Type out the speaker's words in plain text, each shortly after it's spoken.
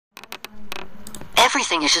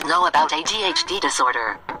Everything you should know about ADHD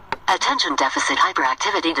disorder. Attention deficit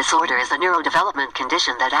hyperactivity disorder is a neurodevelopment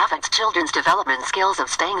condition that affects children's development skills of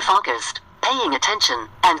staying focused, paying attention,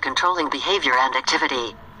 and controlling behavior and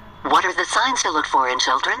activity. What are the signs to look for in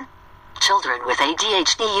children? Children with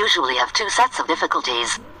ADHD usually have two sets of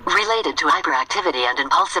difficulties related to hyperactivity and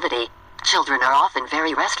impulsivity. Children are often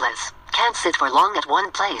very restless, can't sit for long at one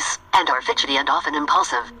place, and are fidgety and often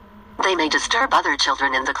impulsive. They may disturb other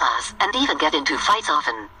children in the class and even get into fights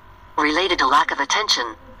often. Related to lack of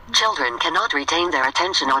attention, children cannot retain their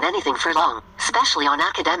attention on anything for long, especially on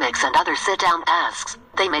academics and other sit-down tasks.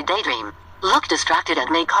 They may daydream, look distracted, and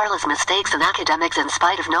make careless mistakes in academics in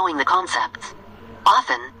spite of knowing the concepts.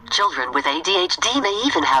 Often, children with ADHD may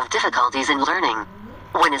even have difficulties in learning.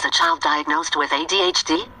 When is a child diagnosed with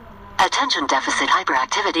ADHD? Attention deficit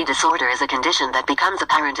hyperactivity disorder is a condition that becomes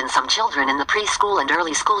apparent in some children in the preschool and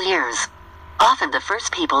early school years. Often the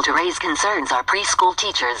first people to raise concerns are preschool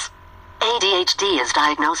teachers. ADHD is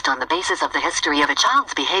diagnosed on the basis of the history of a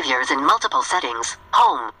child's behaviors in multiple settings,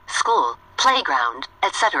 home, school, playground,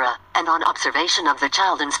 etc., and on observation of the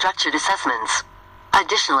child in structured assessments.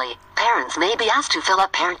 Additionally, parents may be asked to fill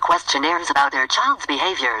up parent questionnaires about their child's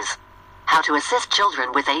behaviors. How to assist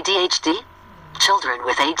children with ADHD? Children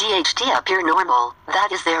with ADHD appear normal,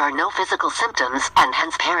 that is, there are no physical symptoms, and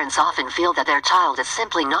hence parents often feel that their child is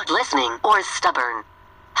simply not listening or is stubborn.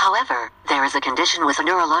 However, there is a condition with a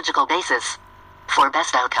neurological basis. For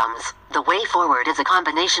best outcomes, the way forward is a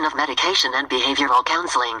combination of medication and behavioral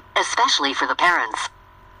counseling, especially for the parents.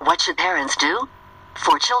 What should parents do?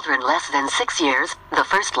 For children less than 6 years, the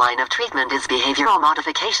first line of treatment is behavioral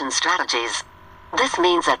modification strategies. This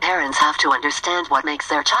means that parents have to understand what makes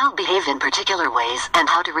their child behave in particular ways and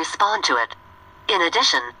how to respond to it. In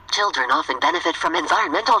addition, children often benefit from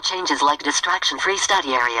environmental changes like distraction-free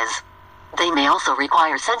study areas. They may also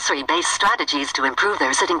require sensory-based strategies to improve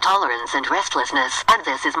their sitting tolerance and restlessness, and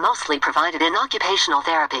this is mostly provided in occupational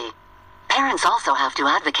therapy. Parents also have to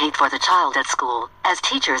advocate for the child at school, as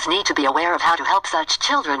teachers need to be aware of how to help such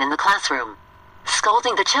children in the classroom.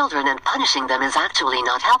 Scolding the children and punishing them is actually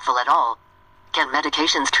not helpful at all. Can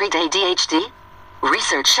medications treat ADHD?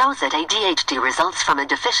 Research shows that ADHD results from a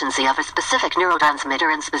deficiency of a specific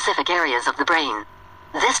neurotransmitter in specific areas of the brain.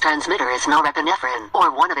 This transmitter is norepinephrine,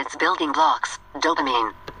 or one of its building blocks,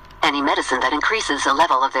 dopamine. Any medicine that increases the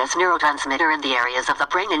level of this neurotransmitter in the areas of the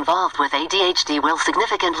brain involved with ADHD will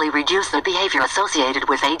significantly reduce the behavior associated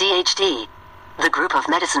with ADHD. The group of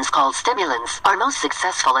medicines called stimulants are most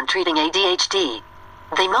successful in treating ADHD.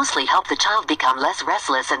 They mostly help the child become less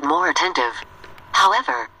restless and more attentive.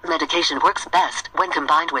 However, medication works best when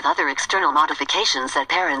combined with other external modifications that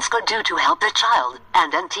parents could do to help the child,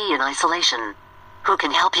 and NT in isolation. Who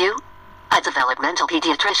can help you? A developmental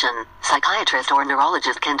pediatrician, psychiatrist, or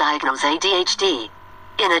neurologist can diagnose ADHD.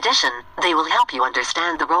 In addition, they will help you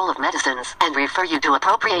understand the role of medicines and refer you to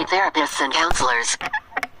appropriate therapists and counselors.